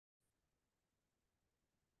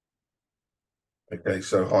Okay,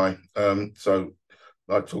 so hi. So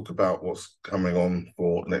I'd talk about what's coming on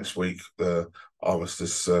for next week, the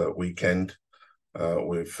Armistice weekend,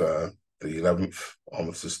 with the 11th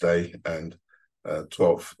Armistice Day and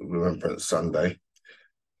 12th Remembrance Sunday.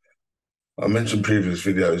 I mentioned previous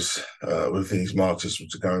videos with these marches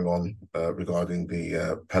which are going on regarding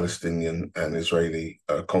the Palestinian and Israeli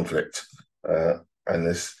conflict, and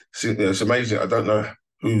it's amazing. I don't know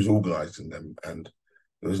who's organising them, and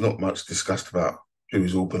there was not much discussed about who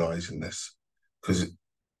is organising this because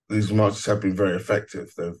these marches have been very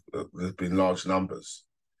effective. There's been large numbers.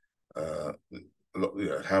 How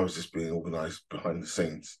is this being organised behind the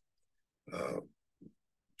scenes? Uh,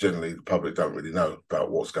 Generally, the public don't really know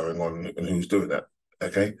about what's going on and who's doing that.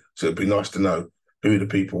 Okay, so it'd be nice to know who the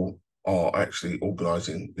people are actually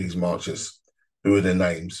organising these marches. Who are their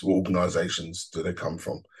names? What organisations do they come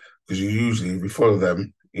from? Because if you follow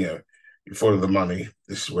them, you follow the money.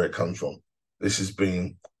 This is where it comes from. This is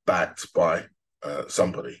being backed by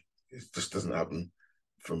somebody. It just doesn't happen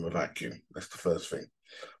from a vacuum. That's the first thing.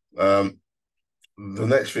 Um, the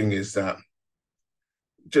next thing is that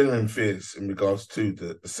genuine fears in regards to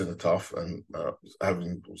the cenotaph and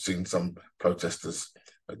having seen some protesters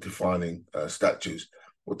defining statues.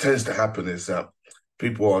 What tends to happen is that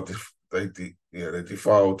people they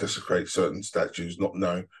defile, desecrate certain statues, not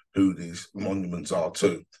knowing who these monuments are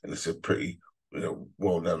to, and it's a pretty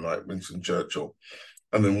well known like Winston Churchill.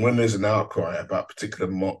 And then when there's an outcry about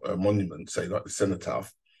particular monuments, say like the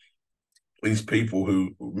cenotaph, these people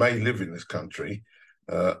who may live in this country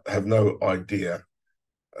have no idea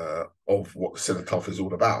of what the cenotaph is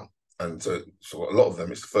all about. And so a lot of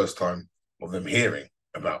them, it's the first time of them hearing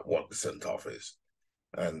about what the cenotaph is.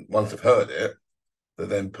 And once they've heard it, they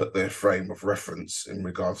then put their frame of reference in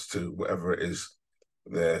regards to whatever it is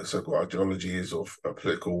their so-called ideology is, or a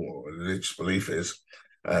political or religious belief is,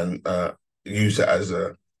 and use it as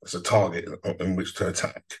a target in which to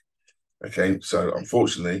attack. Okay, so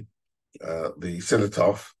unfortunately, the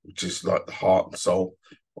cenotaph, which is like the heart and soul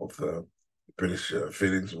of the British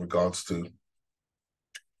feelings in regards to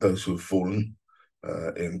those who have fallen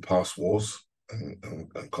in past wars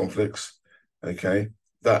and conflicts. Okay,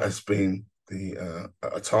 that has been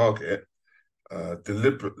a target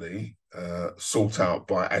deliberately sought out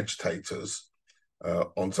by agitators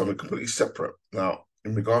on something completely separate. Now,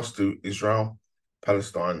 in regards to Israel,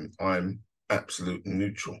 Palestine, I'm absolutely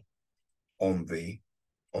neutral on the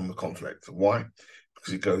conflict. Why?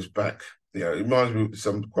 Because it goes back. It reminds me of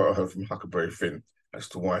some quote I heard from Huckleberry Finn as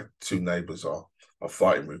to why two neighbours are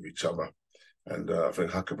fighting with each other. And I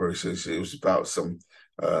think Huckleberry says it was about some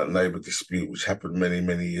neighbour dispute which happened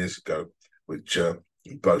many years ago, which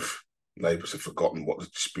both neighbours have forgotten what the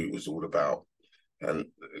dispute was all about. And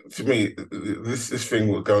to me, this thing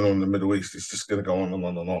what's going on in the Middle East is just going to go on and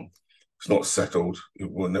on and on. It's not settled. It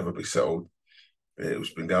will never be settled. It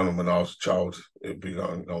was been going on when I was a child. It'll be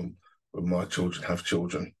going on when my children have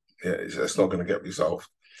children. Yeah, it's not going to get resolved.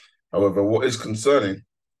 However, what is concerning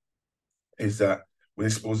is that when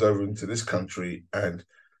it spills over into this country, and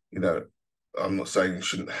I'm not saying you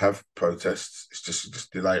shouldn't have protests. It's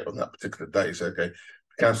just delay it on that particular day. So okay,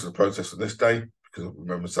 cancel the protest on this day because of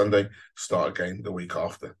Remembrance Sunday. Start again the week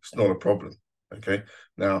after. It's not a problem. Okay,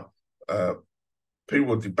 now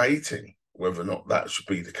people are debating whether or not that should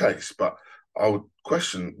be the case, but I would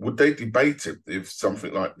question, would they debate it if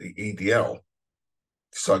something like the EDL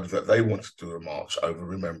decided that they wanted to do a march over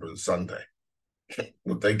Remembrance Sunday?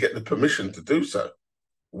 Would they get the permission to do so?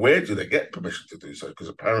 Where do they get permission to do so? Because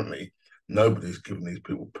apparently nobody's given these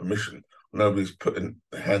people permission. Nobody's putting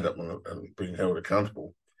their hand up and being held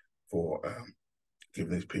accountable for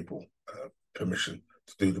giving these people permission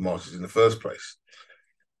to do the marches in the first place.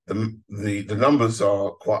 The numbers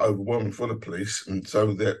are quite overwhelming for the police, and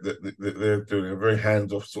so they're doing a very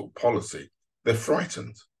hands-off sort of policy. They're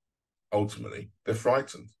frightened. Ultimately, they're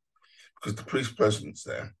frightened because the police presence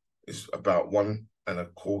there is about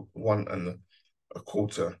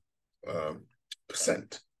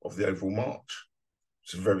 1.25% of the overall march,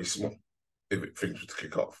 which is very small. If things were to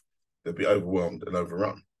kick off, they'd be overwhelmed and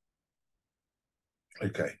overrun.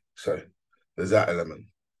 Okay, so there's that element.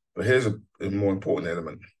 But here's a more important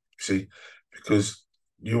element. See, because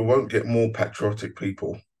you won't get more patriotic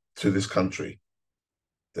people to this country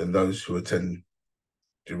than those who attend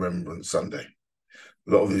Remembrance Sunday.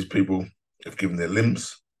 A lot of these people have given their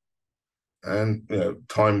limbs and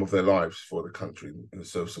time of their lives for the country, in the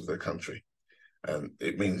service of their country, and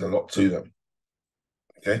it means a lot to them.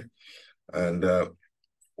 Okay, and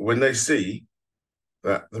when they see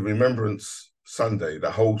that the Remembrance Sunday,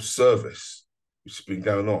 the whole service, which has been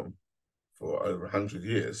going on for over 100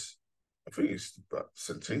 years. I think it's about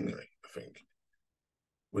centenary, I think.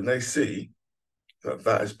 when they see that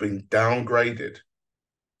that has been downgraded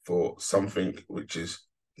for something which is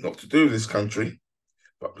not to do with this country,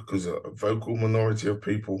 but because a vocal minority of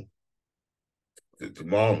people that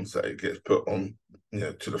demands that it gets put on,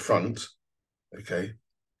 to the front, okay,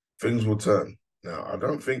 things will turn. Now, I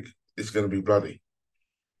don't think it's going to be bloody,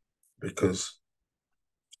 because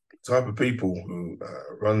the type of people who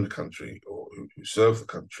run the country or who serve the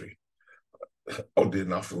country, oddly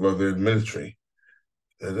enough, although they're in the military,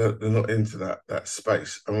 they're not into that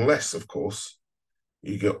space, unless, of course,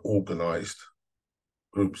 you get organised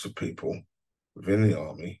groups of people within the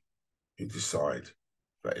army who decide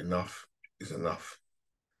that enough is enough.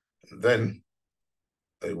 And then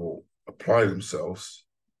they will apply themselves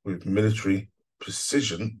with military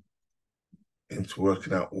precision into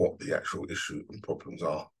working out what the actual issue and problems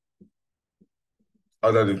are.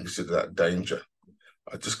 I don't even consider that danger.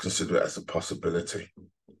 I just consider it as a possibility.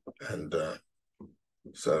 And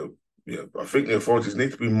so, I think the authorities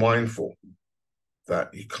need to be mindful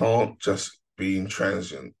that you can't just be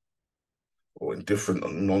intransigent or indifferent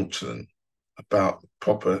or nonchalant about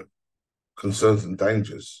proper concerns and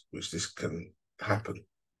dangers which this can happen.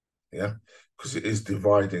 Yeah, because it is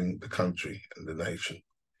dividing the country and the nation.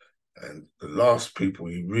 And the last people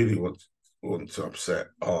you really want to upset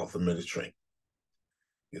are the military.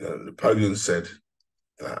 Napoleon said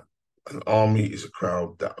that an army is a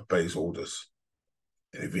crowd that obeys orders.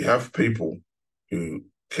 And if you have people who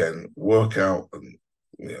can work out and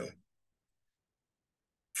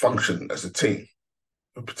function as a team,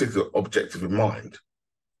 a particular objective in mind,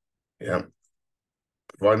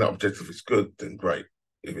 providing that objective is good, then great.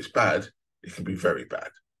 If it's bad, it can be very bad.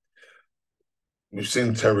 We've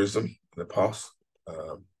seen terrorism in the past,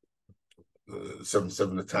 the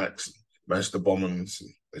 7/7 attacks, Manchester bombings,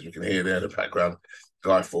 as you can hear there in the background,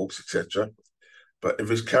 Guy Fawkes, etc. But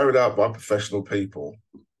if it's carried out by professional people,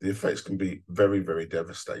 the effects can be very, very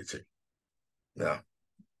devastating. Now,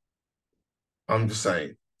 I'm just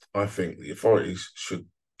saying, I think the authorities should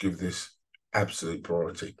give this absolute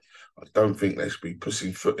priority. I don't think they should be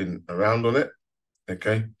pussyfooting around on it,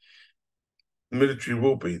 okay? The military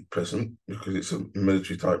will be present because it's a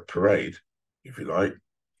military type parade, if you like.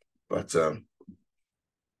 But I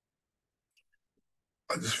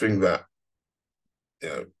just think that,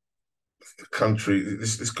 the country,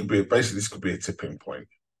 this could be a tipping point.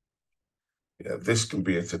 This can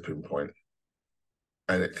be a tipping point,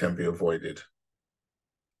 and it can be avoided.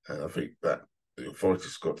 And I think that the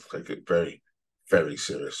authorities got to take it very, very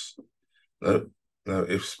serious. No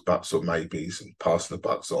ifs, buts, or maybes, and passing the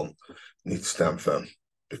bucks on. Need to stand firm,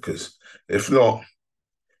 because if not,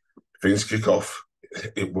 things kick off.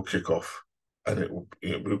 It will kick off, and it will.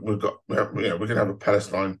 We're going to have a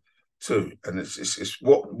Palestine too, and it's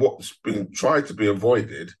what's being tried to be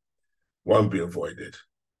avoided won't be avoided.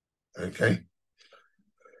 Okay,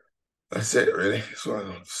 that's it. Really, that's what I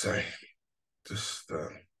want to say. Just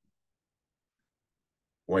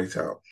wait out.